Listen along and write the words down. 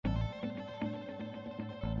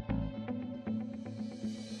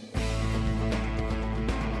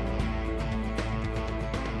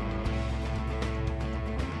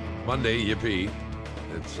Monday, yippee.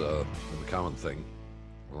 It's the McCowan thing,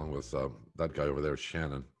 along with that guy over there,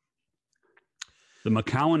 Shannon. The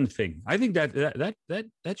McCowan thing. I think that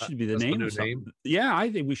should be the name. The new name? Yeah, I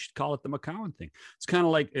think we should call it the McCowan thing. It's kind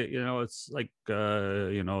of like, it's like,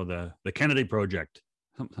 the Kennedy Project,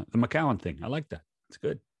 the McCowan thing. I like that. It's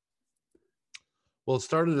good. Well, it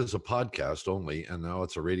started as a podcast only, and now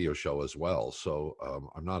it's a radio show as well. So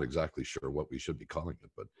I'm not exactly sure what we should be calling it,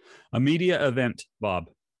 but a media event, Bob.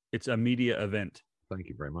 It's a media event. Thank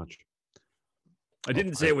you very much. I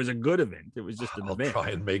didn't say it was a good event. It was just an event. I'll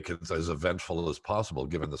try and make it as eventful as possible,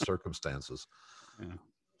 given the circumstances.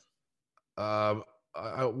 Yeah.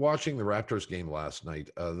 Watching the Raptors game last night,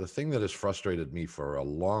 the thing that has frustrated me for a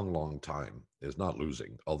long, long time is not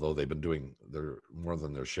losing, although they've been doing more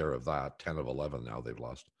than their share of that. 10 of 11 now they've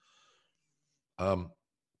lost.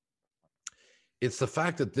 It's the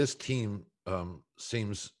fact that this team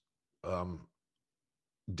seems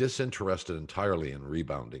disinterested entirely in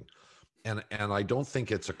rebounding. And I don't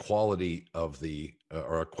think it's a quality of the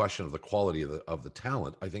or a question of the quality of the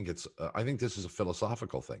talent. I think this is a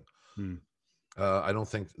philosophical thing. I don't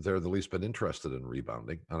think they're the least bit interested in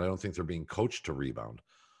rebounding, and I don't think they're being coached to rebound.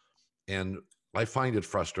 And I find it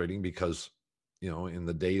frustrating because, in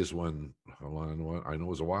the days when I know it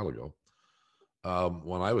was a while ago,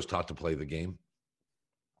 when I was taught to play the game,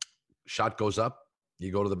 shot goes up,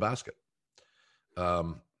 you go to the basket,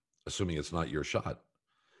 assuming it's not your shot.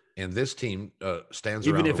 And this team stands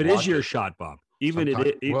even around. Even if it is your shot, Bob.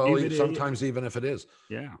 Sometimes even if it is.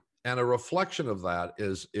 Yeah. And a reflection of that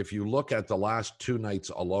is, if you look at the last two nights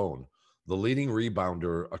alone, the leading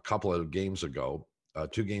rebounder a couple of games ago,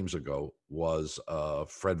 2 games ago, was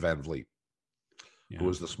Fred VanVleet, who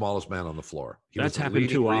was the smallest man on the floor. That's happened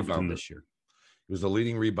too often this year. He was the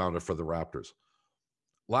leading rebounder for the Raptors.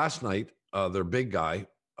 Last night, their big guy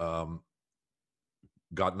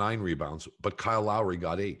got 9 rebounds, but Kyle Lowry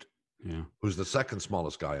got 8, who's the second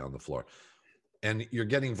smallest guy on the floor. And you're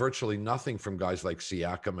getting virtually nothing from guys like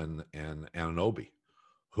Siakam and Anunoby,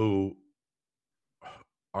 who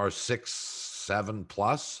are 6'7"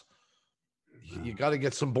 plus. You got to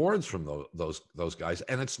get some boards from those guys.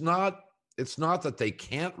 And it's not that they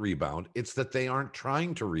can't rebound, it's that they aren't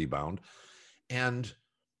trying to rebound. And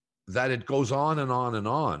that it goes on and on and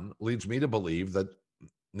on leads me to believe that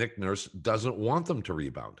Nick Nurse doesn't want them to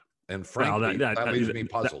rebound. And frankly, that leaves me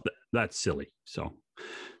puzzled. That's silly. So,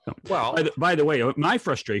 well, by the way, my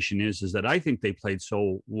frustration is that I think they played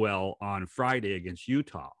so well on Friday against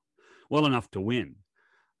Utah, well enough to win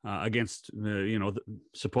against,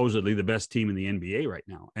 supposedly the best team in the NBA right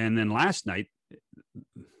now. And then last night,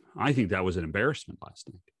 I think that was an embarrassment last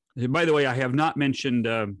night. By the way, I have not mentioned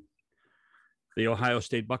the Ohio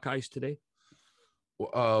State Buckeyes today.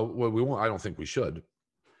 Well, we won't. I don't think we should.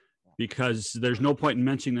 Because there's no point in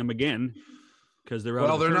mentioning them again, because they're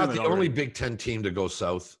they're not the only Big Ten team to go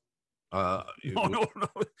south. No.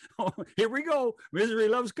 Here we go. Misery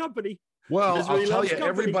loves company. Well, I'll tell you,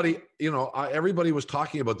 everybody, everybody was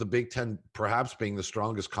talking about the Big Ten perhaps being the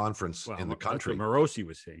strongest conference in the country. That's what Morosi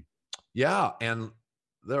was saying. Yeah, and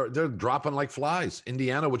they're dropping like flies.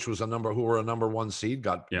 Indiana, which was who were a number 1 seed,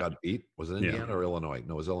 got beat. Was it Indiana or Illinois?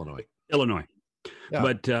 No, it was Illinois. Illinois. Yeah.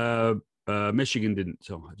 But Michigan didn't,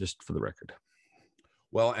 so just for the record.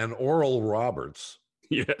 Well, and Oral Roberts,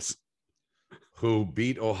 yes, who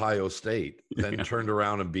beat Ohio State, then turned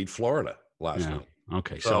around and beat Florida last night.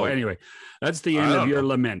 Okay, so anyway, that's the end of your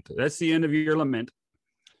lament. That's the end of your lament.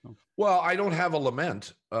 Well, I don't have a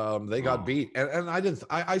lament. They got beat, and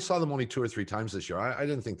I saw them only 2 or 3 times this year. I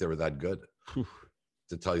didn't think they were that good.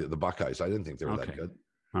 To tell you, the Buckeyes, I didn't think they were that good.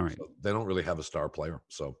 All right, so they don't really have a star player.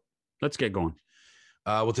 So let's get going.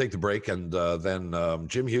 We'll take the break, and then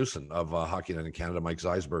Jim Hewson of Hockey Night in Canada, Mike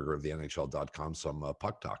Zeisberger of the NHL.com, some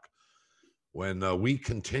puck talk when we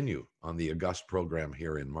continue on the August program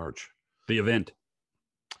here in March. The event.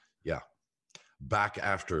 Yeah. Back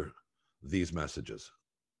after these messages.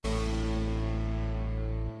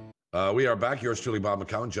 We are back. Yours truly, Bob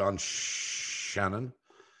McCowan, John Shannon,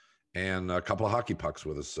 and a couple of hockey pucks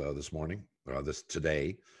with us this morning,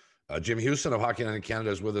 today. Jim Hewson of Hockey Night in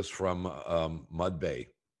Canada is with us from Mud Bay.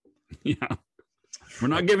 Yeah. We're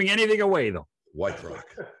not giving anything away, though. White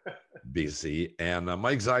Rock, BC. And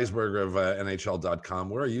Mike Zeisberger of NHL.com.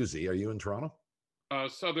 Where are you, Z? Are you in Toronto?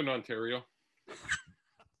 Southern Ontario.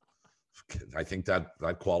 I think that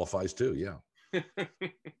qualifies too, yeah.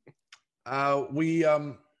 We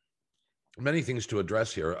many things to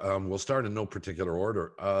address here. We'll start in no particular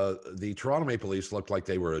order. The Toronto Maple Leafs looked like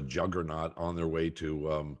they were a juggernaut on their way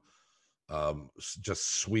to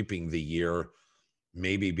just sweeping the year,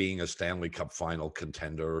 maybe being a Stanley Cup final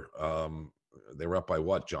contender. They were up by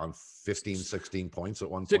what, John? 15, 16 points at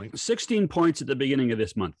one point? 16 points at the beginning of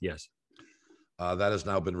this month, yes. That has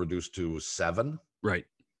now been reduced to 7. Right.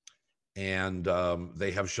 And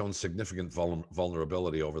they have shown significant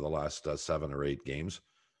vulnerability over the last 7 or 8 games.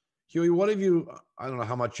 Hughie, what have you, I don't know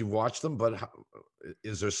how much you've watched them, but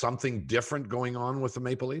is there something different going on with the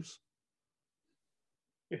Maple Leafs?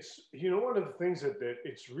 It's, one of the things that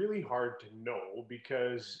it's really hard to know,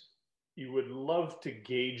 because you would love to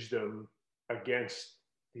gauge them against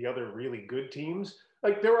the other really good teams.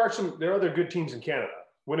 Like there are other good teams in Canada.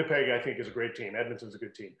 Winnipeg, I think, is a great team. Edmonton's a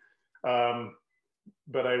good team.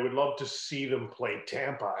 But I would love to see them play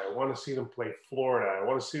Tampa. I want to see them play Florida. I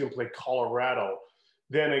want to see them play Colorado.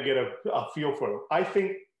 Then I get a feel for them. I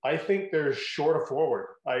think they're short of forward.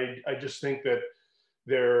 I just think that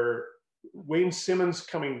Wayne Simmons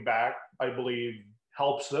coming back, I believe,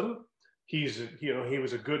 helps them. He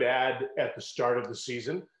was a good add at the start of the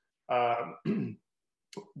season.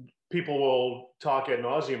 People will talk ad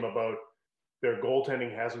nauseum about their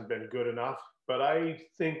goaltending hasn't been good enough, but I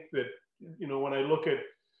think that, when I look at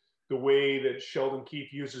the way that Sheldon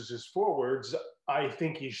Keefe uses his forwards, I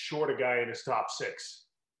think he's short a guy in his top 6,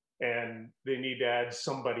 and they need to add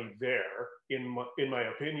somebody there, in my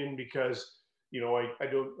opinion, because I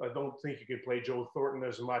don't think you can play Joe Thornton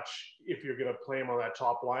as much if you're going to play him on that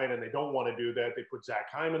top line, and they don't want to do that. They put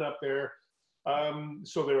Zach Hyman up there,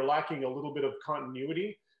 so they're lacking a little bit of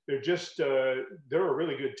continuity. They're just they're a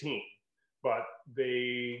really good team, but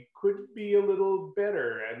they could be a little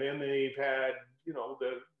better. And then they've had,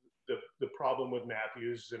 the problem with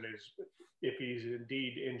Matthews, and if he's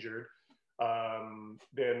indeed injured,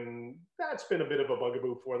 then that's been a bit of a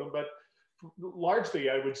bugaboo for them. But largely,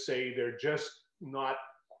 I would say they're just not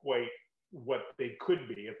quite what they could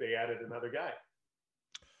be if they added another guy.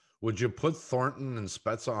 Would you put Thornton and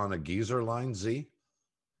Spezza on a geezer line, Z?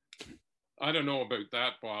 I don't know about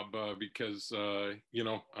that, Bob, because, you're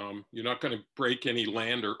not going to break any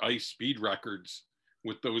land or ice speed records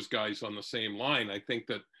with those guys on the same line. I think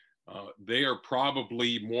that they are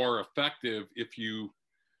probably more effective if you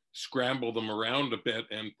scramble them around a bit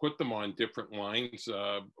and put them on different lines.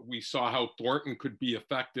 We saw how Thornton could be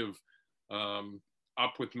effective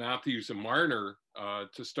up with Matthews and Marner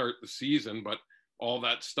to start the season, but all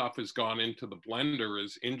that stuff has gone into the blender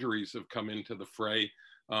as injuries have come into the fray.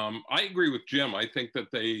 I agree with Jim. I think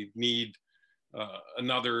that they need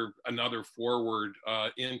another forward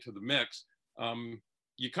into the mix.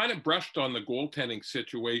 You kind of brushed on the goaltending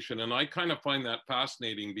situation, and I kind of find that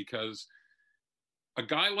fascinating, because a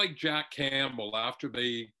guy like Jack Campbell, after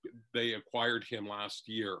they acquired him last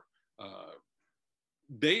year,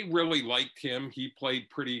 they really liked him. He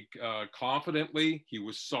played pretty confidently. He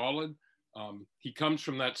was solid. He comes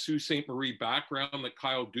from that Sault Ste. Marie background that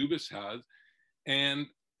Kyle Dubas has. And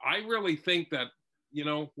I really think that,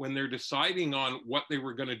 when they're deciding on what they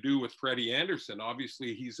were going to do with Freddie Anderson,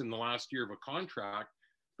 obviously he's in the last year of a contract,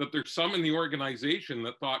 that there's some in the organization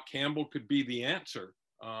that thought Campbell could be the answer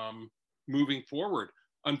moving forward.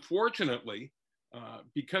 Unfortunately,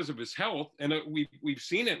 because of his health, and we've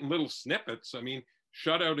seen it in little snippets. I mean,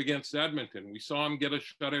 shutout against Edmonton. We saw him get a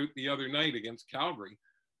shutout the other night against Calgary.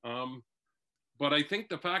 But I think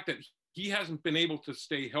the fact that he hasn't been able to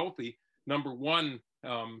stay healthy, number one,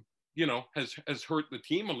 has hurt the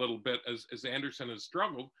team a little bit as Anderson has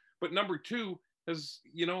struggled. But number two, has,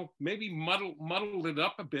 maybe muddled it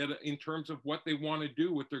up a bit in terms of what they want to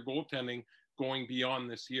do with their goaltending going beyond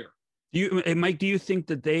this year. Mike, do you think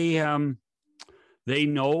that they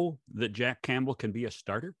know that Jack Campbell can be a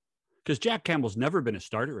starter? Because Jack Campbell's never been a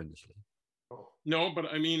starter in this league. No, but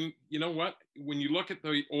I mean, you know what? When you look at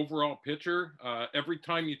the overall picture, every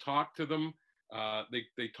time you talk to them,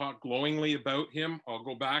 they talk glowingly about him. I'll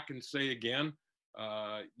go back and say again,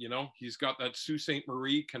 he's got that Sault Ste.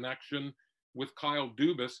 Marie connection with Kyle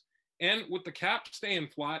Dubas, and with the cap staying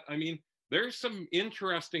flat. I mean, there's some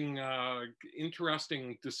interesting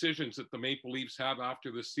decisions that the Maple Leafs have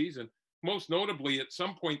after this season. Most notably, at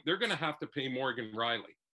some point, they're going to have to pay Morgan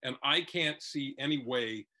Riley. And I can't see any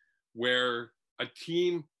way where a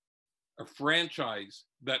team, a franchise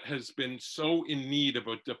that has been so in need of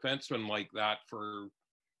a defenseman like that for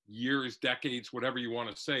years, decades, whatever you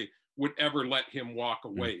want to say, would ever let him walk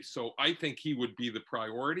away. So I think he would be the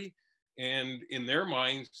priority. And in their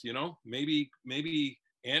minds, maybe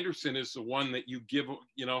Anderson is the one that you give,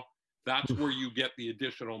 that's where you get the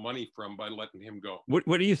additional money from by letting him go. What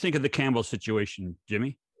do you think of the Campbell situation,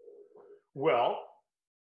 Jimmy? Well,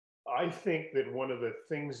 I think that one of the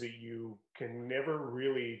things that you can never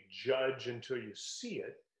really judge until you see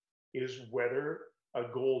it is whether a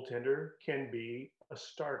goaltender can be a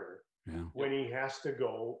starter when he has to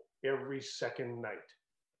go every second night.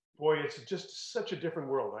 Boy, it's just such a different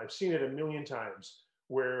world. I've seen it a million times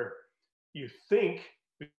where you think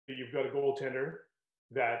that you've got a goaltender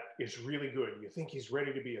that is really good. You think he's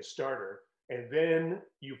ready to be a starter. And then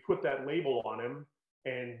you put that label on him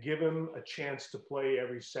and give him a chance to play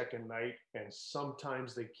every second night. And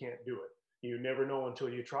sometimes they can't do it. You never know until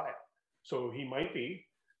you try it. So he might be,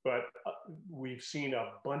 but we've seen a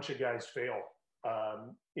bunch of guys fail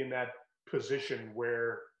in that position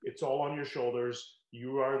where it's all on your shoulders.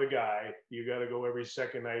 You are the guy. You got to go every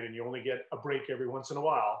second night, and you only get a break every once in a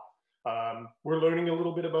while. We're learning a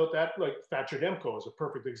little bit about that. Like Thatcher Demko is a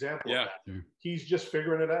perfect example of that. He's just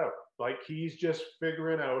figuring it out. Like he's just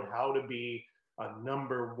figuring out how to be a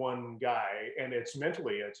number one guy. And it's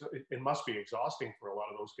mentally, it must be exhausting for a lot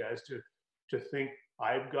of those guys to think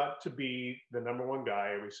I've got to be the number one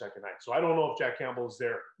guy every second night. So I don't know if Jack Campbell is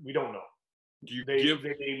there. We don't know.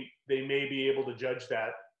 They may be able to judge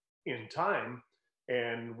that in time,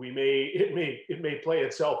 and it may play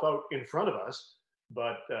itself out in front of us.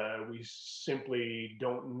 But we simply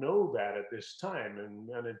don't know that at this time. And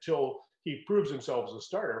until he proves himself as a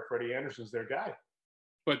starter, Freddie Anderson's their guy.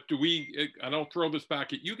 But and I'll throw this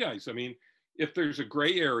back at you guys. I mean, if there's a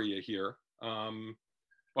gray area here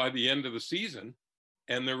by the end of the season,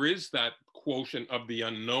 and there is that quotient of the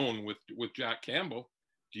unknown with Jack Campbell,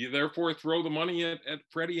 do you therefore throw the money at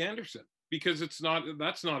Freddie Anderson? Because that's not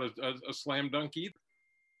a slam dunk either.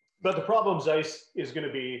 But the problem, Zeiss, is going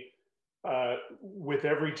to be with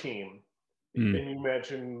every team, and you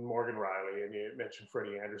mentioned Morgan Riley and you mentioned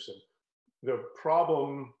Freddie Anderson. The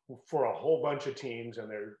problem for a whole bunch of teams, and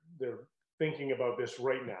they're thinking about this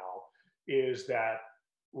right now, is that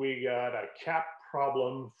we got a cap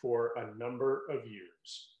problem for a number of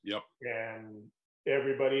years. Yep. And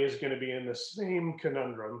everybody is going to be in the same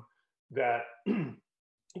conundrum that you're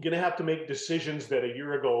going to have to make decisions that a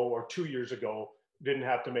year ago or 2 years ago didn't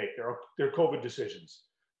have to make. They're COVID decisions.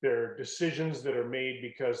 They're decisions that are made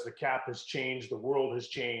because the cap has changed, the world has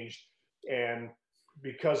changed, and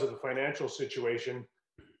because of the financial situation,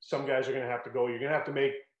 some guys are going to have to go. You're going to have to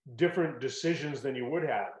make different decisions than you would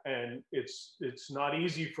have, and it's not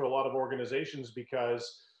easy for a lot of organizations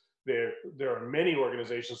because there are many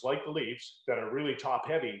organizations like the Leafs that are really top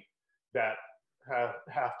heavy that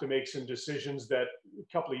have to make some decisions that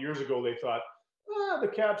a couple of years ago they thought, the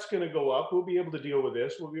cap's going to go up. We'll be able to deal with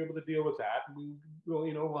this. We'll be able to deal with that.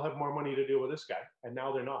 We'll have more money to deal with this guy. And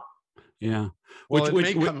now they're not. Yeah. Well,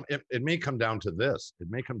 it may come down to this. It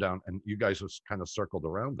may come down, and you guys have kind of circled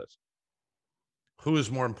around this. Who is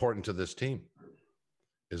more important to this team?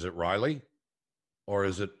 Is it Riley or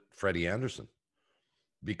is it Freddie Anderson?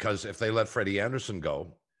 Because if they let Freddie Anderson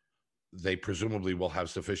go, they presumably will have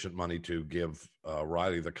sufficient money to give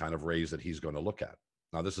Riley the kind of raise that he's going to look at.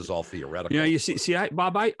 Now, this is all theoretical. Yeah, you see,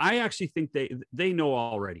 Bob, I actually think they know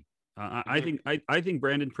already. I think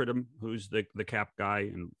Brandon Pridham, who's the cap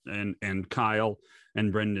guy, and Kyle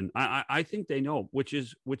and Brendan, I think they know, which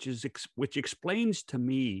explains to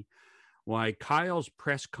me why Kyle's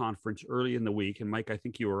press conference early in the week, and Mike, I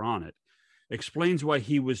think you were on it, explains why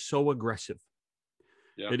he was so aggressive.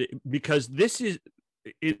 Yeah. Because this is,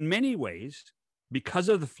 in many ways, because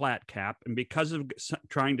of the flat cap and because of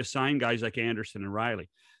trying to sign guys like Anderson and Riley,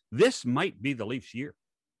 this might be the Leafs' year.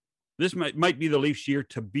 This might be the Leafs' year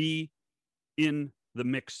to be in the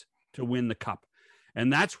mix to win the cup.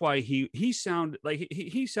 And that's why he sounded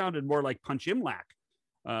more like Punch Imlach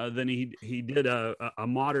than he did a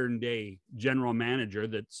modern day general manager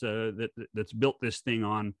that's built this thing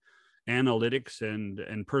on analytics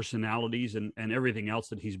and personalities and everything else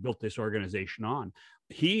that he's built this organization on.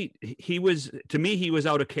 He was, to me, he was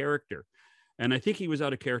out of character. And I think he was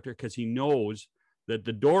out of character because he knows that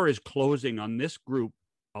the door is closing on this group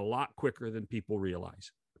a lot quicker than people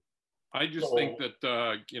realize. I just think that,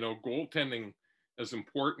 goaltending, as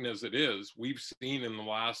important as it is, we've seen in the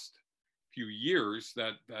last few years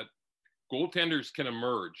that goaltenders can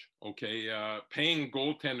emerge. Okay. Paying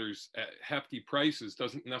goaltenders at hefty prices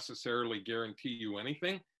doesn't necessarily guarantee you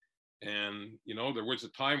anything. And, there was a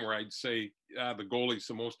time where I'd say the goalie's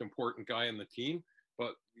the most important guy in the team.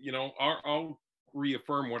 But, I'll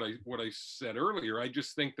reaffirm what I said earlier. I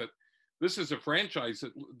just think that this is a franchise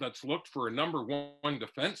that's looked for a number one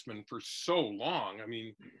defenseman for so long. I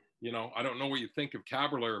mean, I don't know what you think of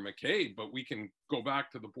Kaberle or McCabe, but we can go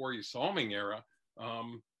back to the Borje-Salming era.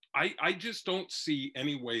 I just don't see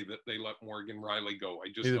any way that they let Morgan Riley go.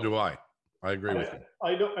 Neither do I. I agree with you.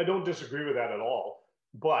 I don't disagree with that at all.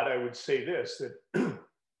 But I would say this, that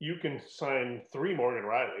you can sign 3 Morgan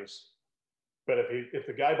Rileys, but if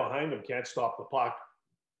the guy behind them can't stop the puck,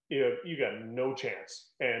 you got no chance.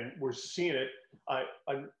 And we're seeing it.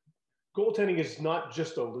 goaltending is not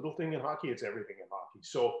just a little thing in hockey; it's everything in hockey.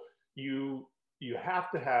 So you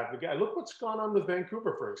have to have the guy. Look what's gone on with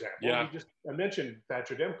Vancouver, for example. Yeah. I mentioned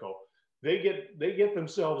Thatcher Demko. They get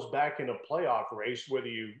themselves back in a playoff race, whether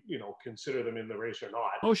you consider them in the race or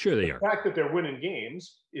not. Oh, sure they are. The fact that they're winning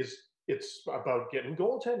games it's about getting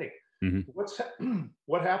goaltending. Mm-hmm.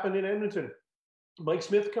 What happened in Edmonton? Mike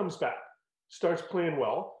Smith comes back, starts playing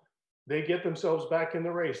well. They get themselves back in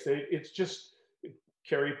the race. It's just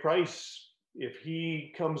Carey Price. If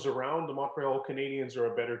he comes around, the Montreal Canadiens are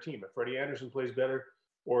a better team. If Freddie Anderson plays better,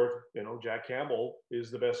 or if Jack Campbell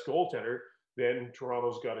is the best goaltender, then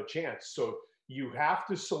Toronto's got a chance. So you have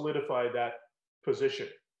to solidify that position.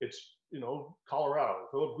 It's Colorado,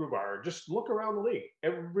 Philip Grubauer. Just look around the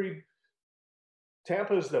league.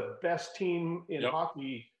 Tampa is the best team in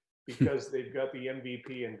hockey because they've got the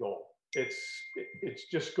MVP in goal. It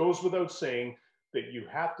just goes without saying that you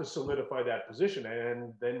have to solidify that position,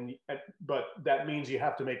 but that means you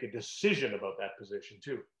have to make a decision about that position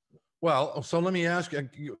too. Well, so let me ask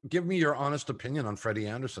you, give me your honest opinion on Freddie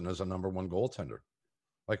Anderson as a number one goaltender.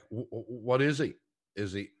 Like, what is he?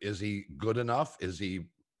 Is he good enough? Is he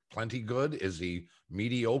plenty good? Is he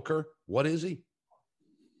mediocre? What is he?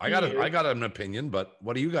 I got an opinion, but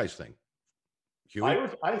what do you guys think? Hughie?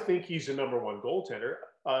 I think he's a number one goaltender.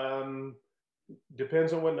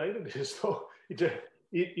 Depends on what night it is, though.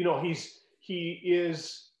 He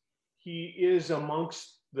is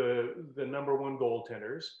amongst the number one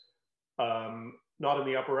goaltenders. Not in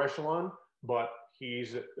the upper echelon, but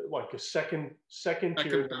he's like a second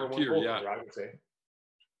tier number one goaltender, I would say.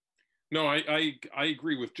 No, I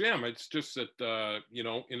agree with Jim. It's just that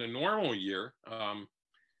in a normal year,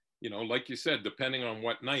 like you said, depending on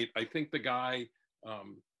what night, I think the guy,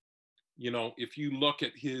 if you look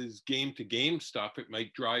at his game-to-game stuff, it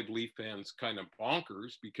might drive Leaf fans kind of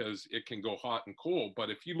bonkers because it can go hot and cold.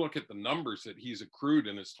 But if you look at the numbers that he's accrued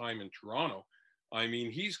in his time in Toronto, I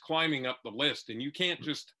mean, he's climbing up the list, and you can't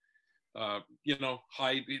just,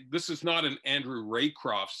 hide. This is not an Andrew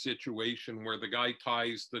Raycroft situation where the guy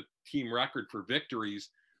ties the team record for victories,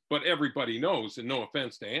 but everybody knows, and no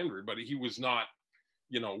offense to Andrew, but he was not,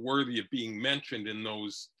 worthy of being mentioned in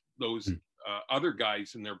those other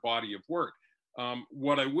guys in their body of work.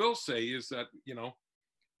 What I will say is that,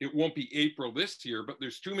 it won't be April this year, but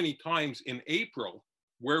there's too many times in April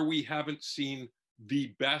where we haven't seen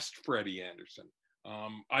the best Freddie Anderson.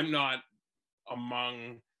 I'm not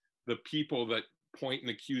among the people that point an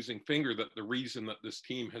accusing finger that the reason that this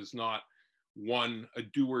team has not won a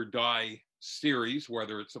do or die series,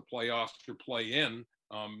 whether it's a playoffs or play in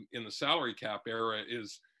the salary cap era,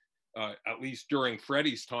 is at least during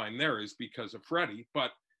Freddie's time there, is because of Freddie.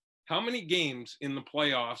 But how many games in the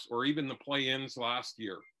playoffs or even the play-ins last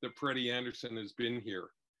year that Freddie Anderson has been here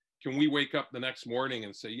can we wake up the next morning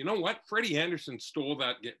and say, you know what, Freddie Anderson stole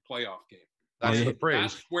that playoff game? That's the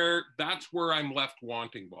phrase. That's where I'm left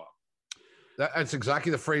wanting, Bob. That's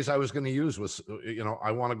exactly the phrase I was going to use was,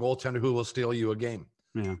 I want a goaltender who will steal you a game.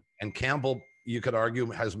 Yeah. And Campbell, you could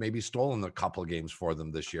argue, has maybe stolen a couple of games for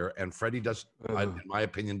them this year. And Freddie does, in my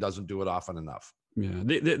opinion, doesn't do it often enough. Yeah.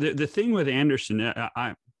 The thing with Anderson,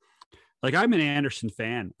 I'm an Anderson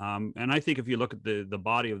fan. And I think if you look at the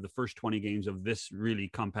body of the first 20 games of this really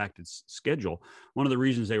compacted schedule, one of the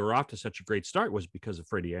reasons they were off to such a great start was because of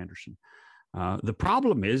Freddie Anderson. The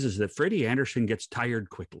problem is that Freddie Anderson gets tired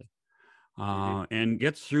quickly and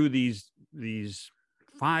gets through these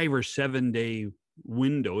 5 or 7 day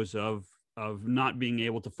windows of not being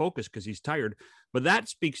able to focus because he's tired. But that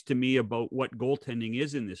speaks to me about what goaltending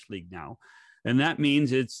is in this league now. And that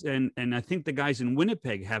means and I think the guys in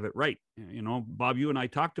Winnipeg have it right. Bob, you and I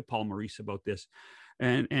talked to Paul Maurice about this.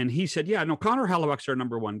 And he said, yeah, no, Connor Hellebuyck's our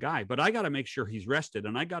number one guy, but I got to make sure he's rested.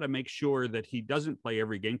 And I got to make sure that he doesn't play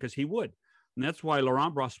every game because he would. And that's why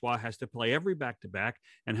Laurent Brossoit has to play every back-to-back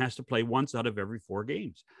and has to play once out of every 4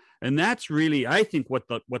 games. And that's really, I think, what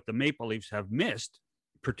the Maple Leafs have missed,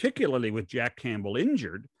 particularly with Jack Campbell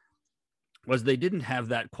injured, was they didn't have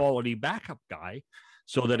that quality backup guy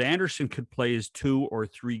so that Anderson could play his 2 or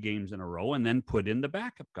 3 games in a row and then put in the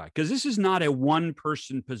backup guy. Because this is not a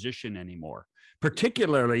one-person position anymore,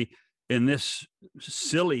 particularly in this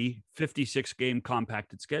silly 56-game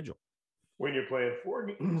compacted schedule. When you're playing 4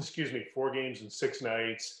 games in 6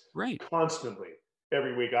 nights, right, constantly,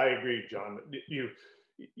 every week. I agree, John.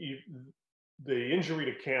 The injury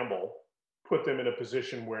to Campbell put them in a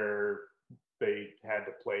position where they had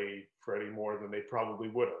to play Freddie more than they probably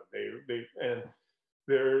would have.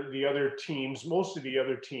 The other teams, most of the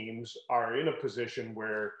other teams are in a position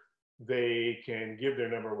where they can give their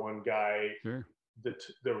number one guy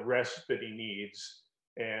the rest that he needs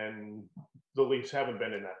and the Leafs haven't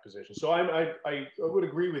been in that position. So I would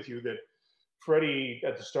agree with you that Freddie,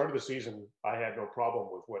 at the start of the season, I had no problem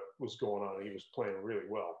with what was going on. He was playing really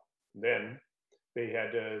well. And then they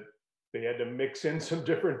had to mix in some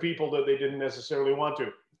different people that they didn't necessarily want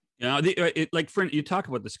to. Yeah, you talk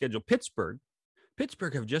about the schedule. Pittsburgh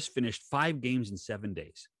have just finished 5 games in 7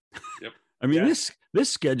 days. Yep. I mean, this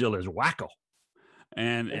schedule is wacko,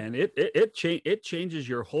 and it changes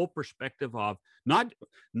your whole perspective of not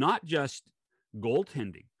just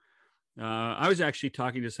goaltending. I was actually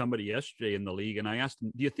talking to somebody yesterday in the league, and I asked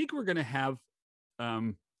him, "Do you think we're going to have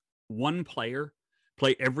one player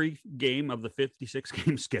play every game of the 56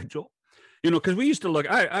 game schedule?" Because we used to look.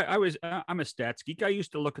 I'm a stats geek. I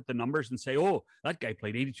used to look at the numbers and say, "Oh, that guy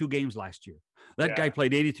played 82 games last year. That guy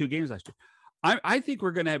played 82 games last year." I think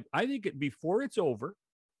we're gonna. Before it's over,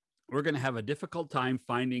 we're gonna have a difficult time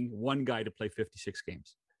finding one guy to play 56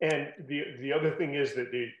 games. And the other thing is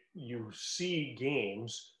that you see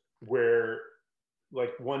games where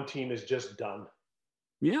like one team is just done.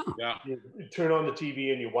 Yeah. You turn on the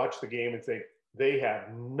TV and you watch the game and think they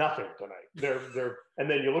have nothing tonight. They're and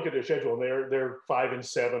then you look at their schedule and they're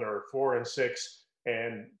 5-7 or 4-6,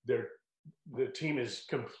 and the team is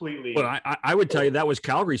completely. Well, I would tell you that was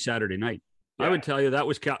Calgary Saturday night. Yeah. I would tell you that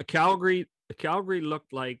was Calgary. Calgary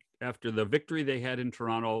looked like, after the victory they had in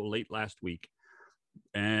Toronto late last week,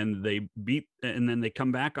 and they beat, and then they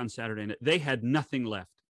come back on Saturday night, they had nothing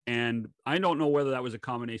left. And I don't know whether that was a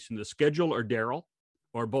combination of the schedule or Daryl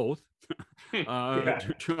or both,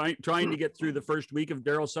 trying to get through the first week of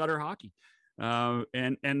Daryl Sutter hockey.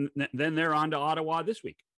 And then they're on to Ottawa this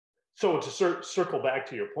week. So to circle back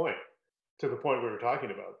to your point, to the point we were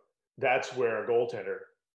talking about, that's where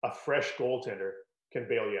a fresh goaltender can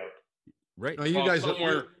bail you out. Right. No, you guys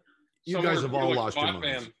have all lost your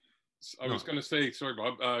minds. I was going to say, sorry,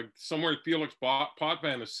 Bob, somewhere Felix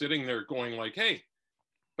Potvin is sitting there going like, hey,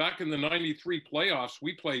 back in the 93 playoffs,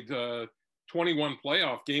 we played 21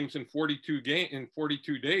 playoff games in 42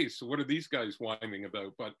 days. So what are these guys whining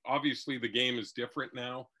about? But obviously the game is different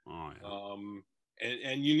now.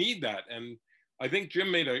 And you need that. And I think Jim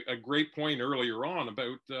made a great point earlier on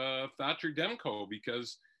about Thatcher Demko,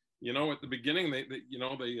 because, at the beginning,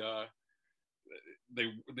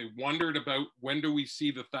 they wondered about, when do we see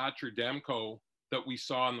the Thatcher Demko that we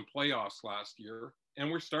saw in the playoffs last year? And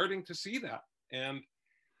we're starting to see that. And,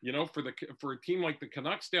 for a team like the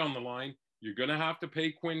Canucks down the line, you're going to have to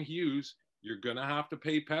pay Quinn Hughes. You're going to have to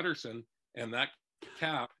pay Pettersson. And that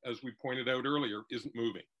cap, as we pointed out earlier, isn't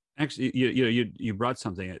moving. Actually, you brought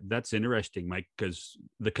something that's interesting, Mike, because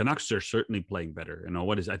the Canucks are certainly playing better.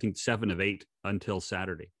 I think 7 of 8 until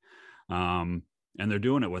Saturday. And they're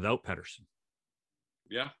doing it without Pettersson.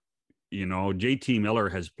 Yeah. JT Miller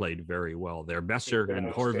has played very well there. Besser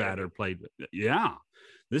and Horvat are played. Yeah.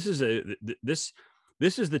 This is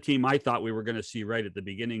the team I thought we were going to see right at the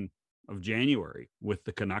beginning of January with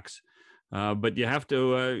the Canucks. But you have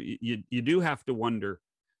to, you do have to wonder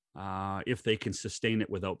if they can sustain it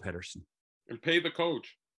without Pettersson. And pay the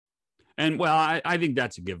coach. And well, I think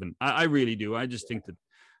that's a given. I really do. I just think that,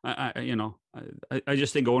 I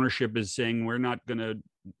just think ownership is saying we're not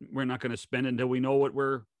gonna spend until we know what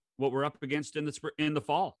we're up against in the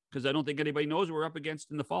fall, because I don't think anybody knows what we're up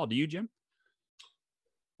against in the fall. Do you, Jim?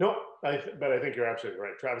 No, but I think you're absolutely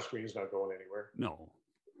right. Travis Green's not going anywhere. No.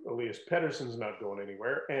 Elias Pettersson's not going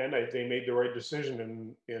anywhere, and they made the right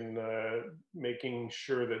decision in making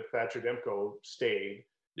sure that Thatcher Demko stayed.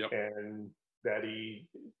 Yep. And that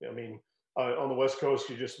on the West Coast,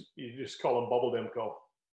 you just call him Bubble Demko.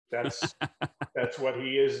 That's what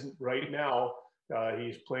he is right now.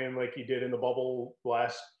 He's playing like he did in the bubble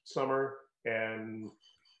last summer, and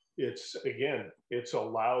it's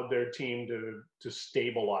allowed their team to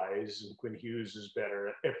stabilize. And Quinn Hughes is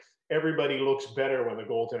better. If everybody looks better when the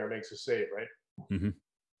goaltender makes a save, right? Mm-hmm.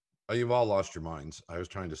 You've all lost your minds. I was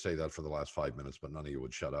trying to say that for the last 5 minutes, but none of you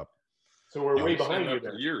would shut up. So we're way behind you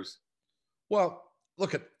for years. Well,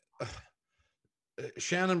 look at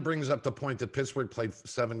Shannon brings up the point that Pittsburgh played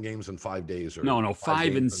 7 games in 5 days, or no,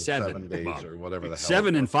 5 and 7 7 days, Bob. or whatever the hell.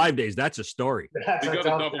 7 and 5 days. That's a story. We got a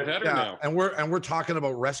double header now, and we're talking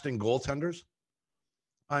about resting goaltenders.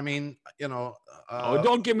 I mean,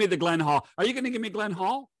 don't give me the Glenn Hall. Are you going to give me Glenn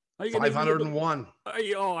Hall? 501.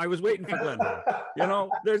 I was waiting for Glenn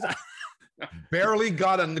Hall. There's barely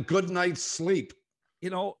got a good night's sleep.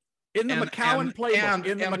 In the McCowan playbook,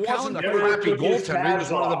 and wasn't a crappy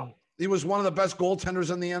goaltender. He was one of the best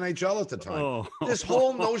goaltenders in the NHL at the time. This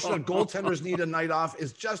whole notion of goaltenders need a night off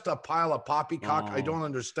is just a pile of poppycock. I don't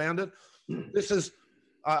understand it. This is,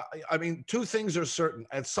 2 things are certain.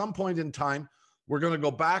 At some point in time, We're going to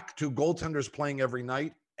go back to goaltenders playing every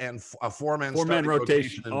night and a four-man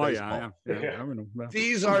rotation in oh baseball. yeah.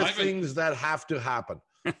 These are things that have to happen.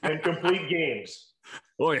 And complete games.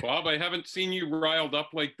 Oh, yeah. Bob, I haven't seen you riled up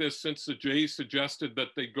like this since the Jays suggested that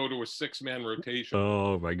they go to a 6-man rotation.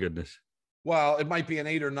 Oh my goodness. Well, it might be an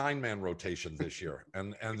 8 or 9-man rotation this year,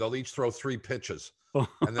 and they'll each throw 3 pitches,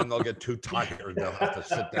 and then they'll get too tired. They'll have to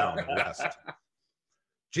sit down and rest.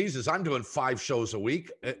 Jesus, I'm doing 5 shows a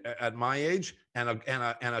week at my age, and a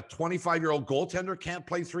 25-year-old goaltender can't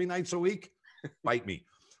play 3 nights a week. Bite me.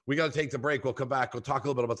 We got to take the break. We'll come back. We'll talk a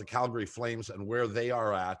little bit about the Calgary Flames and where they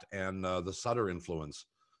are at, and the Sutter influence,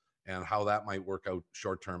 and how that might work out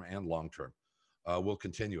short-term and long-term. We'll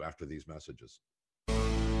continue after these messages.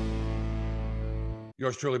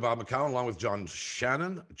 Yours truly, Bob McCown, along with John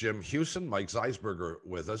Shannon, Jim HUGHSON, Mike ZEISBERGER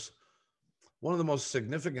with us. One of the most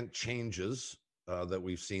significant changes that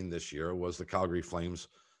we've seen this year was the Calgary Flames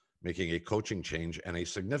making a coaching change, and a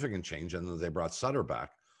significant change, and they brought Sutter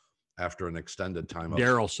back after an extended time of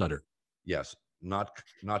Daryl Sutter. Yes, not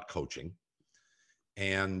coaching.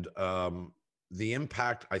 And the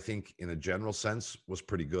impact, I think, in a general sense, was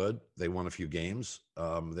pretty good. They won a few games.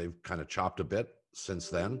 They've kind of chopped a bit since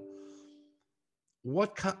then.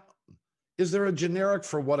 Is there a generic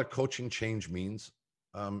for what a coaching change means?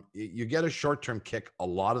 You get a short-term kick a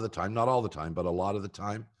lot of the time, not all the time, but a lot of the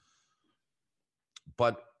time.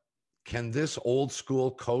 But can this old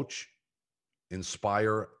school coach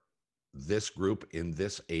inspire this group in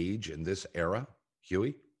this age, in this era,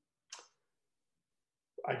 Hughie?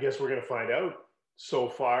 I guess we're going to find out. So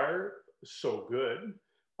far, so good.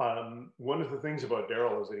 One of the things about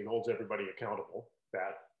Daryl is that he holds everybody accountable.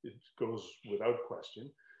 That it goes without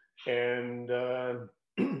question. And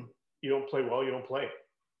you don't play well, you don't play.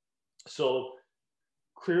 So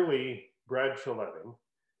clearly, Brad Treleving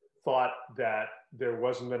thought that there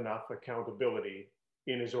wasn't enough accountability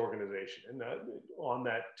in his organization and on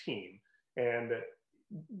that team, and that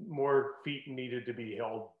more feet needed to be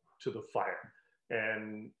held to the fire.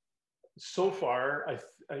 And so far,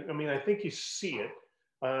 I mean, I think you see it,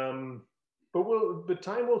 but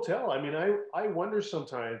time will tell. I mean, I wonder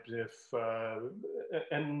sometimes if,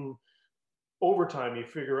 and over time, you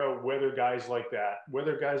figure out whether guys like that,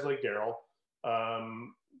 whether guys like Daryl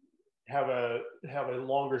have a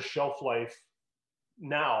longer shelf life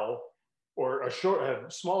now, or a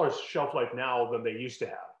smaller shelf life now than they used to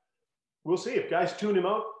have. We'll see. If guys tune him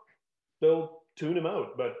out, they'll tune him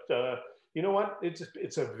out. But you know what?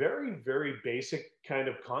 It's a very, very basic kind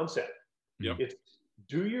of concept. Yep. It's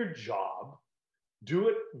do your job, do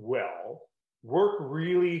it well, work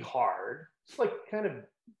really hard. It's like kind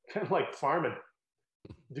of like farming.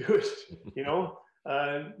 Do it, you know,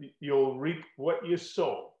 you'll reap what you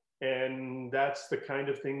sow. And that's the kind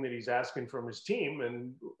of thing that he's asking from his team.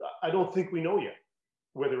 And I don't think we know yet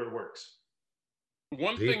whether it works.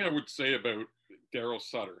 One thing I would say about Daryl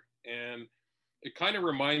Sutter, and it kind of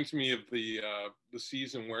reminds me of the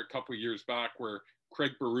season where a couple of years back where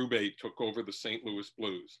Craig Berube took over the St. Louis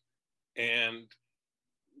Blues. And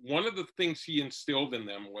one of the things he instilled in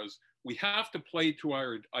them was we have to play to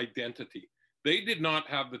our identity. They did not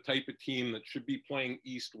have the type of team that should be playing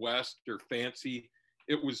east-west or fancy.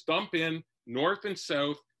 It was dump in, north and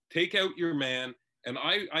south, take out your man. And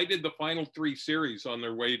I did the final 3 series on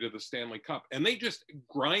their way to the Stanley Cup. And they just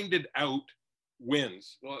grinded out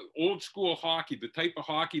wins. Old school hockey, the type of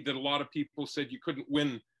hockey that a lot of people said you couldn't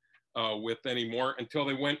win with anymore until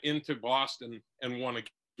they went into Boston and won a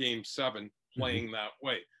Game 7 playing that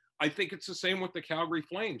way. I think it's the same with the Calgary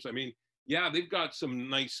Flames. I mean, yeah, they've got some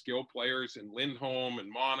nice skill players in Lindholm and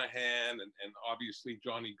Monahan and obviously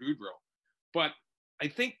Johnny Gaudreau. But I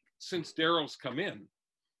think since Daryl's come in,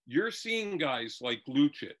 you're seeing guys like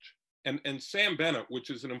Lucic and Sam Bennett, which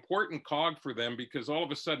is an important cog for them because all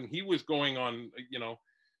of a sudden he was going on, you know,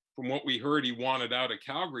 from what we heard, he wanted out of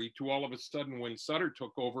Calgary to all of a sudden when Sutter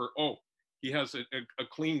took over, he has a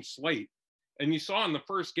clean slate. And you saw in the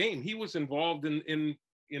first game, he was involved in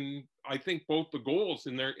I think both the goals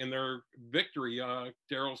in their victory,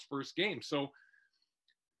 Daryl's first game. So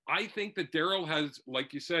I think that Daryl has,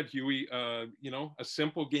 like you said, Hughie, you know, a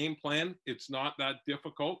simple game plan. It's not that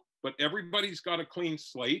difficult, but everybody's got a clean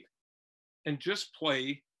slate and just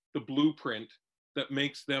play the blueprint that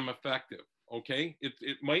makes them effective. Okay.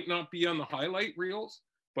 It might not be on the highlight reels,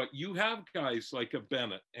 but you have guys like a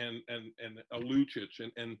Bennett and a Lucic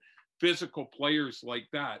and physical players like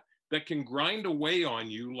that can grind away on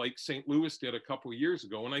you like St. Louis did a couple of years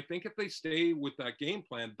ago. And I think if they stay with that game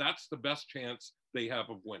plan, that's the best chance they have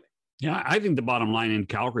of winning. Yeah, I think the bottom line in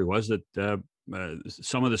Calgary was that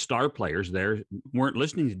some of the star players there weren't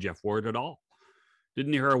listening to Jeff Ward at all.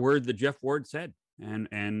 Didn't hear a word that Jeff Ward said. and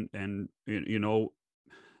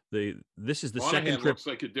this is the Monahan second trip. Looks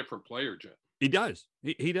like a different player, Jen. He does.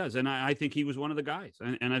 He does. And I think he was one of the guys.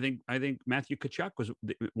 And I think Matthew Tkachuk was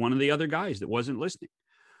one of the other guys that wasn't listening.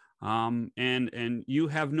 And you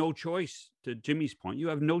have no choice, to Jimmy's point, you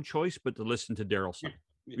have no choice but to listen to Daryl Sutter.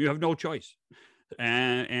 You have no choice.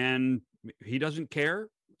 And he doesn't care.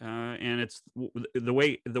 And it's the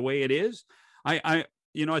way it is.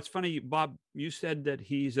 It's funny, Bob, you said that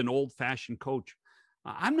he's an old fashioned coach.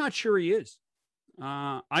 I'm not sure he is.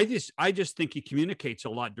 I just think he communicates a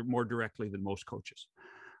lot more directly than most coaches.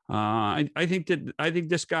 I think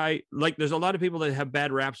this guy, like, there's a lot of people that have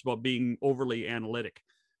bad raps about being overly analytic.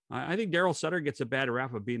 I think Daryl Sutter gets a bad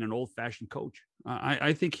rap of being an old-fashioned coach.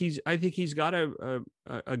 I think he's got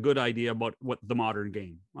a good idea about what the modern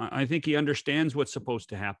game. I think he understands what's supposed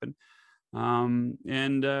to happen,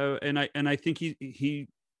 and I think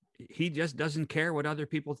he just doesn't care what other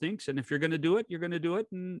people thinks. And if you're going to do it, you're going to do it,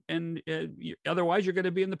 and otherwise you're going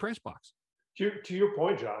to be in the press box. To your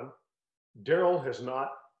point, John, Daryl has not.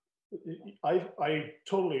 I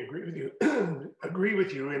totally agree with you. Agree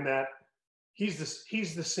with you in that. He's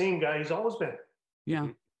the same guy he's always been. Yeah.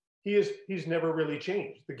 He's never really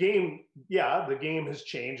changed. The game has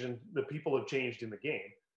changed and the people have changed in the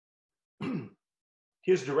game.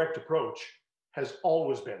 His direct approach has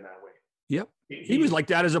always been that way. Yep. He was like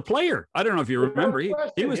that as a player. I don't know if you remember.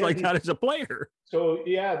 He was like that as a player. So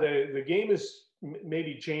yeah, the game has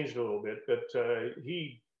maybe changed a little bit, but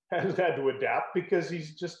he has had to adapt because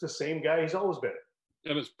he's just the same guy he's always been.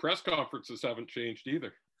 And his press conferences haven't changed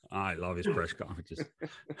either. I love his press conferences.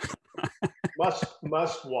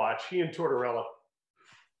 must watch. He and Tortorella.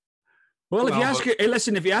 Well, if you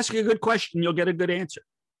ask a good question, you'll get a good answer.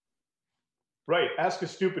 Right. Ask a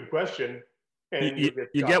stupid question, and you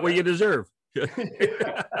get what you deserve.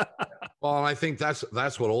 Well, and I think that's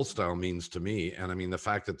what old style means to me. And I mean, the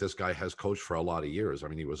fact that this guy has coached for a lot of years. I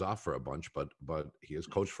mean, he was off for a bunch, but he has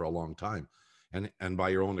coached for a long time. And by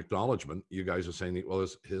your own acknowledgement, you guys are saying that, well,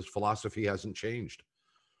 his philosophy hasn't changed.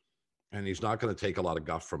 And he's not going to take a lot of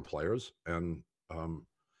guff from players. And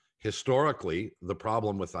historically, the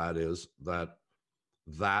problem with that is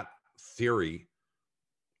that theory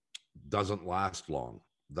doesn't last long.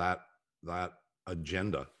 That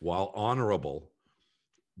agenda, while honorable,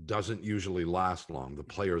 doesn't usually last long. The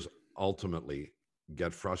players ultimately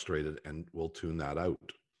get frustrated and will tune that out.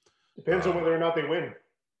 Depends on whether or not they win.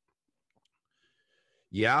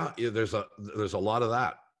 Yeah, there's a lot of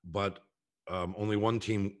that, but only one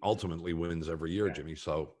team ultimately wins every year, Jimmy.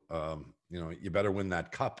 So, you better win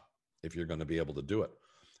that cup if you're going to be able to do it.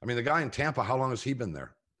 I mean, the guy in Tampa, how long has he been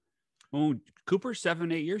there? Oh, Cooper,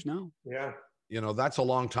 7-8 years now. Yeah. That's a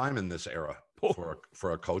long time in this era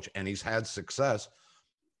for a coach, and he's had success.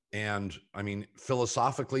 And I mean,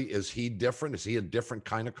 philosophically, is he different? Is he a different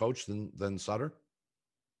kind of coach than Sutter?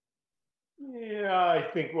 Yeah, I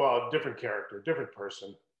think, different character, different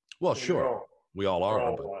person. Well, sure. We all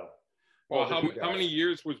are. Well, how many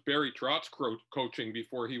years was Barry Trotz coaching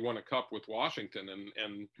before he won a cup with Washington?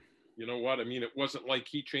 And you know what? I mean, it wasn't like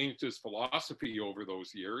he changed his philosophy over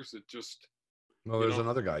those years. It just... Well, there's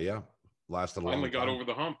another guy, lasted a long time. Finally got over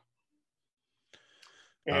the hump.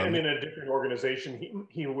 And in a different organization,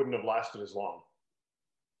 he wouldn't have lasted as long.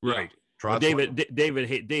 Right. Well,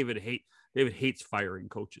 David hates firing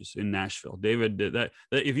coaches in Nashville. David,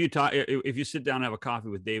 if you sit down and have a coffee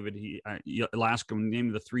with David, you'll ask him,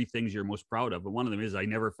 name the 3 things you're most proud of, and one of them is I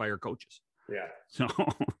never fire coaches. Yeah. So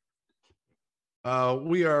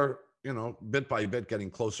we are, bit by bit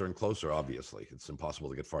getting closer and closer. Obviously, it's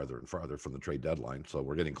impossible to get farther and farther from the trade deadline. So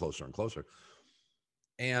we're getting closer and closer.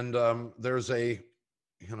 And there's a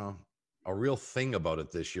real thing about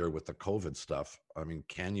it this year with the COVID stuff. I mean,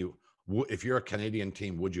 if you're a Canadian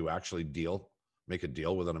team, would you actually make a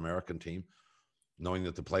deal with an American team, knowing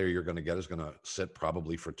that the player you're going to get is going to sit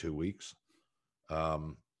probably for 2 weeks?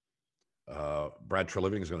 Brad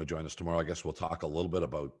Treliving is going to join us tomorrow. I guess we'll talk a little bit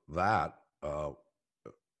about that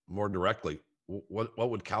more directly. What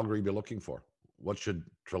would Calgary be looking for? What should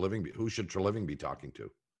Treliving be? Who should Treliving be talking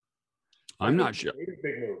to? I'm not sure. He made a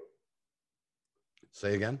big move.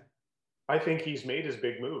 Say again? I think he's made his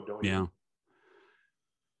big move, don't you? Yeah.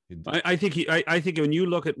 I think when you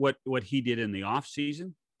look at what he did in the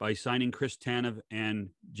offseason by signing Chris Tanev and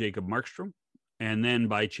Jacob Markstrom, and then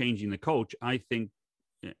by changing the coach, I think,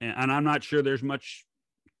 and I'm not sure there's much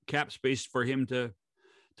cap space for him to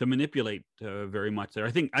manipulate very much there.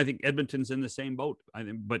 I think Edmonton's in the same boat.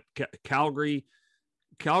 But Calgary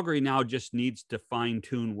now just needs to fine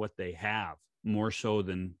tune what they have more so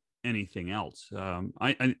than anything else.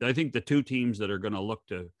 I think the 2 teams that are going to look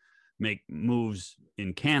to make moves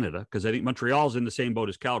in Canada, because I think Montreal's in the same boat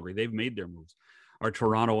as Calgary. They've made their moves, are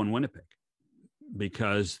Toronto and Winnipeg,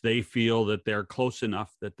 because they feel that they're close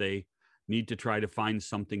enough that they need to try to find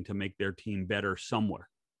something to make their team better somewhere.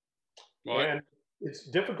 And it's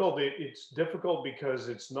difficult. It's difficult because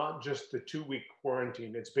it's not just the 2-week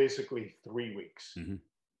quarantine. It's basically 3 weeks,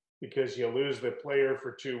 because you lose the player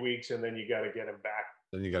for 2 weeks and then you got to get him back.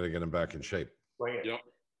 Then you got to get him back in shape. Playing. Yep.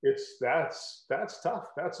 That's tough.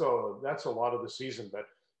 That's a lot of the season. But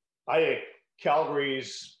I think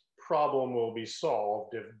Calgary's problem will be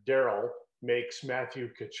solved if Daryl makes Matthew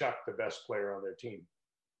Tkachuk the best player on their team.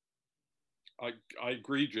 I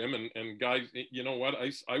agree, Jim. And guys, you know what?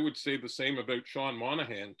 I would say the same about Sean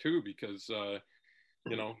Monahan too, because,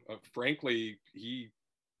 frankly,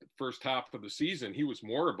 first half of the season, he was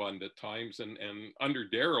moribund at times. And under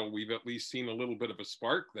Daryl, we've at least seen a little bit of a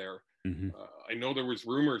spark there. I know there was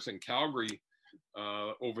rumors in Calgary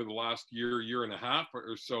over the last year and a half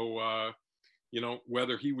or so,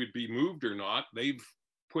 whether he would be moved or not. They've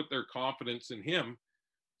put their confidence in him.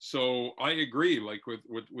 So I agree, like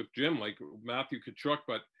with Jim, like Matthew Tkachuk,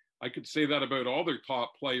 but I could say that about all their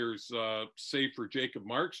top players, save for Jacob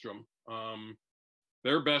Markstrom.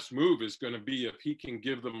 Their best move is going to be if he can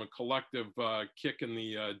give them a collective kick in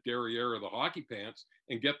the derriere of the hockey pants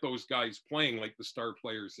and get those guys playing like the star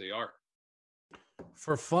players they are.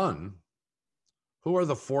 For fun, who are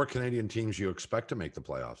the 4 Canadian teams you expect to make the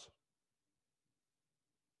playoffs?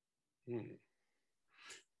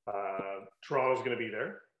 Toronto's going to be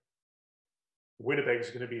there. Winnipeg's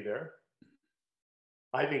going to be there.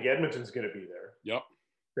 I think Edmonton's going to be there. Yep.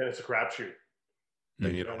 Then it's a crapshoot.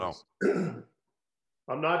 Then you don't know.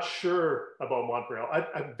 I'm not sure about Montreal.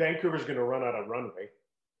 Vancouver's going to run out of runway.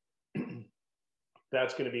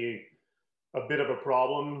 That's going to be a bit of a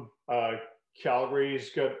problem. Calgary's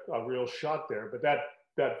got a real shot there, but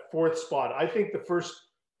that 4th spot, I think the first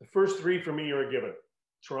 3 for me are a given.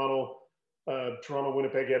 Toronto,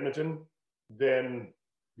 Winnipeg, Edmonton. Then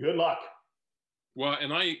good luck. Well,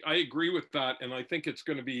 and I agree with that, and I think it's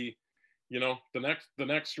going to be, the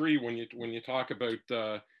next 3 when you talk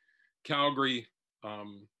about Calgary,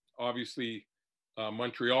 obviously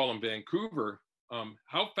Montreal and Vancouver.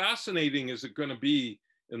 How fascinating is it going to be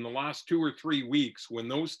in the last 2 or 3 weeks when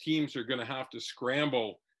those teams are going to have to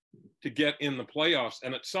scramble to get in the playoffs?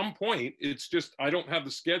 And at some point, it's just, I don't have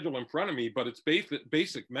the schedule in front of me, but it's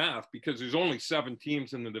basic math, because there's only 7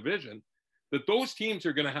 teams in the division, that those teams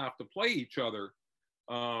are going to have to play each other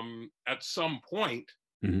at some point.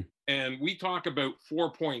 And we talk about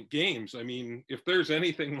 4-point games. I mean, if there's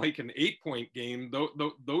anything like an 8-point game,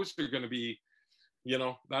 those are going to be,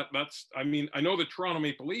 that's, I mean, I know the Toronto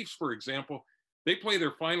Maple Leafs, for example, they play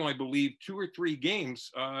their final, I believe, 2 or 3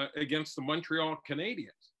 games against the Montreal Canadiens.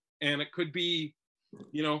 And it could be,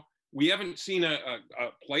 we haven't seen a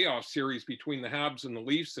playoff series between the Habs and the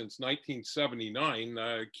Leafs since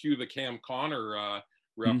 1979. Cue the Cam Connor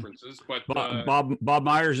references, but Bob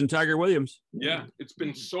Myers and Tiger Williams. Yeah, it's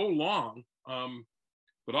been so long.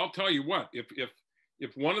 But I'll tell you what,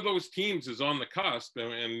 if one of those teams is on the cusp,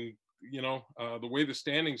 and the way the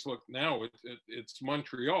standings look now, it's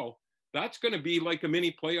Montreal. That's going to be like a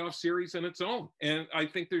mini playoff series in its own. And I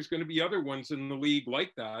think there's going to be other ones in the league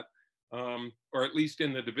like that, or at least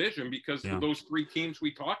in the division, because of those 3 teams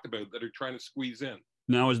we talked about that are trying to squeeze in.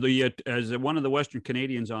 Now, as one of the Western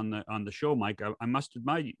Canadians on the show, Mike, I must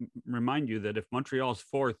remind you that if Montreal's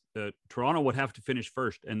 4th, Toronto would have to finish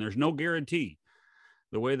first, and there's no guarantee,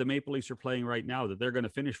 the way the Maple Leafs are playing right now, that they're going to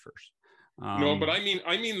finish first. No, but I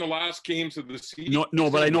mean the last games of the season. No,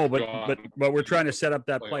 but I know, but we're trying to set up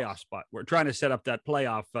that playoff spot. We're trying to set up that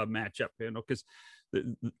playoff matchup, because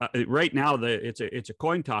right now it's a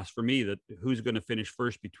coin toss for me that who's going to finish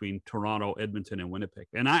first between Toronto, Edmonton, and Winnipeg.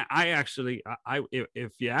 And I actually,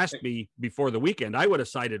 if you asked me before the weekend, I would have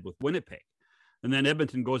sided with Winnipeg, and then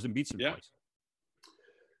Edmonton goes and beats them twice.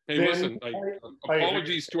 Hey, listen,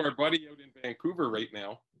 apologies to our buddy out in Vancouver right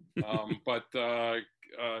now, but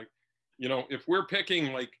if we're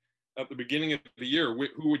picking like at the beginning of the year,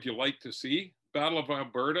 who would you like to see? Battle of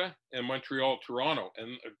Alberta and Montreal, Toronto.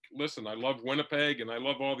 And listen, I love Winnipeg and I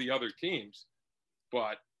love all the other teams,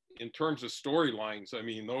 but in terms of storylines, I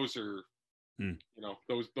mean, those are,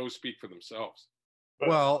 those speak for themselves.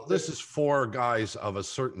 Well, this is 4 guys of a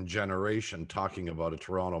certain generation talking about a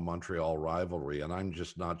Toronto-Montreal rivalry, and I'm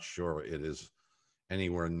just not sure it is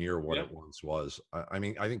anywhere near what it once was. I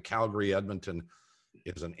mean, I think Calgary, Edmonton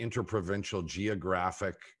is an interprovincial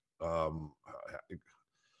geographic.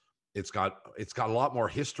 It's got a lot more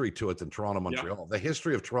history to it than Toronto, Montreal. The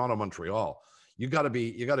history of Toronto, Montreal, you got to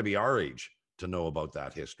be our age to know about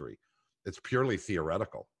that history. It's purely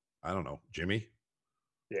theoretical. I don't know, Jimmy.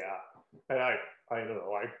 Yeah, and I don't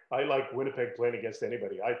know. I like Winnipeg playing against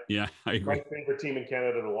anybody. I agree. My favorite team in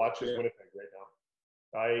Canada to watch is Winnipeg right now.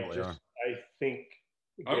 I think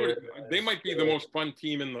they might be the most fun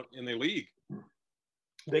team in the league.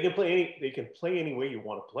 They can play any way you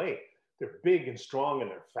want to play. They're big and strong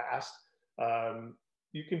and they're fast.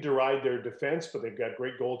 You can deride their defense, but they've got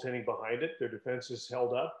great goaltending behind it. Their defense is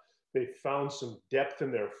held up. They've found some depth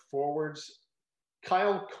in their forwards.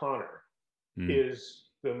 Kyle Connor is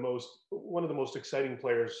one of the most exciting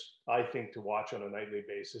players, I think, to watch on a nightly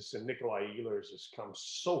basis. And Nikolai Ehlers has come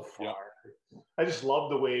so far. Yep. I just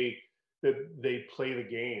love the way that they play the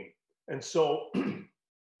game. And so when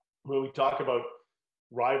we talk about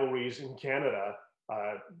rivalries in Canada,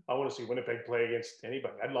 I want to see Winnipeg play against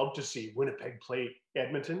anybody. I'd love to see Winnipeg play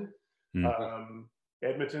Edmonton.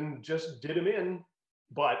 Edmonton just did them in,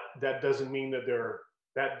 but that doesn't mean that they're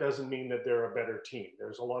a better team.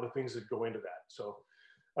 There's a lot of things that go into that. So,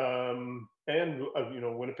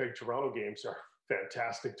 Winnipeg Toronto games are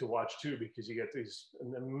fantastic to watch too, because you get these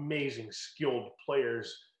amazing skilled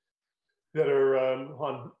players that are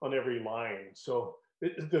on every line. So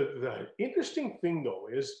the interesting thing though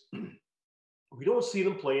is we don't see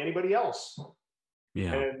them play anybody else.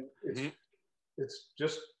 Yeah, and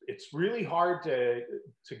it's really hard to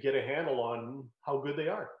get a handle on how good they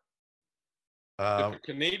are. If a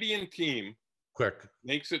Canadian team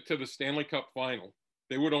makes it to the Stanley Cup final,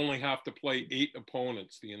 they would only have to play 8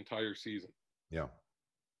 opponents the entire season. Yeah,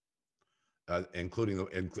 including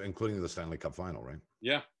the Stanley Cup final, right?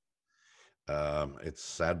 Yeah. It's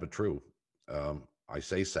sad but true. I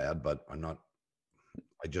say sad, but I'm not.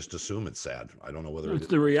 I just assume it's sad. I don't know whether it's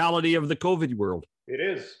the reality of the COVID world. It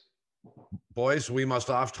is. Boys, we must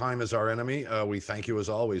off. Time is our enemy. We thank you as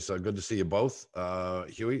always. Good to see you both.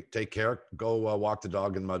 Hughie, take care. Go walk the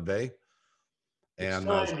dog in Mud Bay. And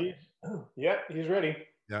yeah, he's ready.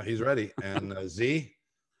 Yeah, he's ready. And Z,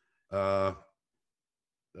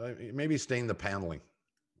 maybe stain the paneling.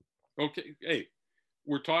 Okay. Hey,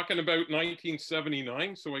 we're talking about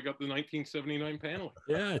 1979, so I got the 1979 paneling.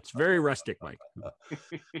 Yeah, it's very rustic, Mike.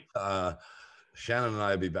 Shannon and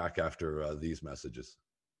I will be back after these messages.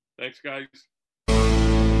 Thanks, guys.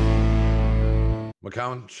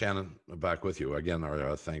 McCown, Shannon, back with you. Again,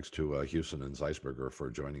 our thanks to HUGHSON and ZEISBERGER for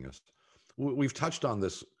joining us. We've touched on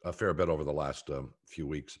this a fair bit over the last few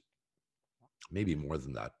weeks, maybe more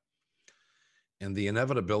than that. And the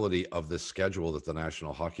inevitability of this schedule that the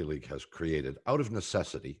National Hockey League has created out of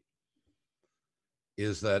necessity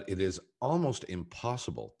is that it is almost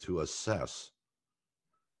impossible to assess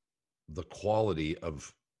the quality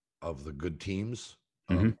of the good teams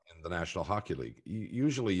in the National Hockey League.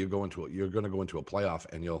 Usually you're going to go into a playoff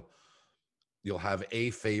and you'll have a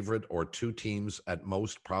favorite or 2 teams at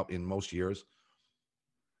most in most years.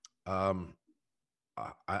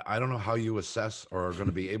 I don't know how you assess or are going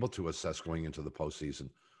to be able to assess going into the postseason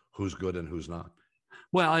who's good and who's not.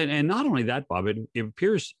 Well, and not only that, Bob, it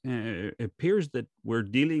appears that we're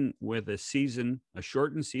dealing with a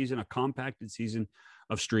shortened season, a compacted season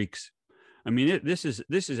of streaks. I mean, this is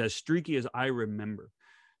as streaky as I remember.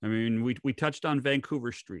 I mean, we touched on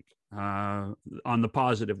Vancouver's streak on the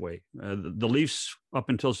positive way. The Leafs up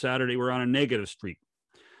until Saturday were on a negative streak.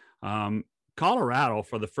 Colorado,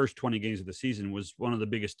 for the first 20 games of the season, was one of the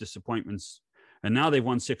biggest disappointments. And now they've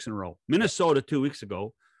won 6 in a row. Minnesota 2 weeks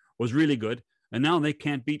ago was really good. And now they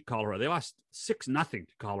can't beat Colorado. They lost 6-0 to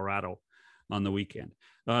Colorado on the weekend.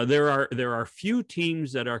 There are few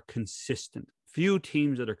teams that are consistent.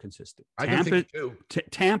 I can think of 2.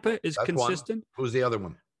 Tampa is consistent. One. Who's the other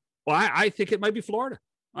one? Well, I think it might be Florida.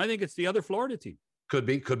 I think it's the other Florida team. Could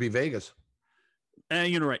be Vegas.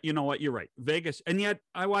 You're right. You know what? You're right. Vegas. And yet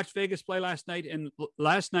I watched Vegas play last night. And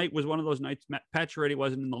last night was one of those nights. Pacioretty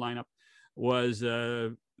wasn't in the lineup.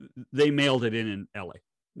 They mailed it in LA.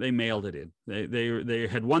 They mailed it in. They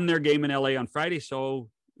had won their game in LA on Friday. So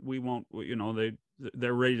we won't,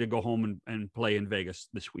 they're ready to go home and play in Vegas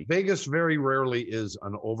this week. Vegas very rarely is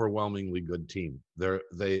an overwhelmingly good team. They're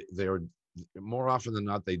more often than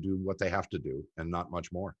not, they do what they have to do and not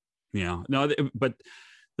much more. Yeah, no, but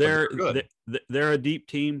they're a deep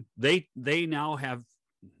team. They now have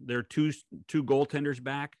their two goaltenders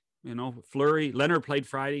back. Fleury, Leonard played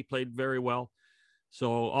Friday, played very well.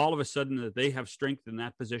 So all of a sudden that they have strength in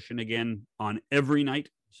that position again on every night.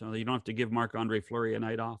 So you don't have to give Marc-Andre Fleury a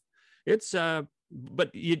night off. It's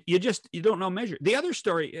but you don't know measure. The other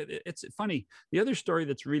story, it's funny. The other story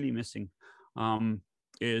that's really missing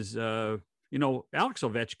is Alex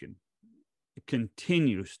Ovechkin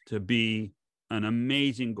continues to be an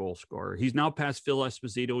amazing goal scorer. He's now past Phil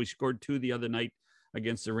Esposito. He scored 2 the other night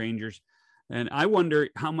against the Rangers. And I wonder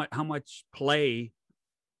how much play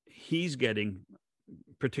he's getting,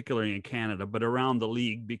 particularly in Canada, but around the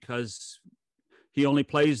league, because he only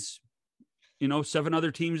plays, 7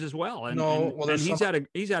 other teams as well. And, he's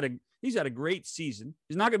had a great season.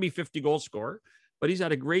 He's not going to be 50 goal scorer, but he's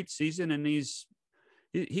had a great season, and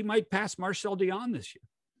he might pass Marcel Dion this year.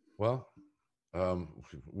 Well,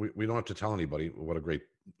 we don't have to tell anybody what a great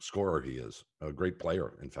scorer he is, a great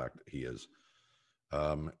player. In fact, he is.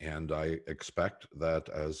 And I expect that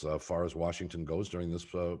as far as Washington goes during this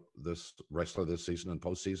rest of this season and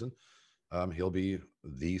postseason, he'll be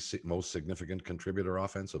the most significant contributor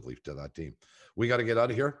offensively to that team. We got to get out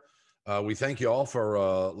of here. We thank you all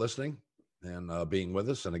for listening and being with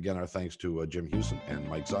us. And again, our thanks to Jim HUGHSON and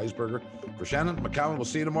Mike ZEISBERGER. For Shannon McCowan, we'll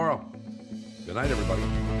see you tomorrow. Good night,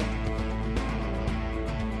 everybody.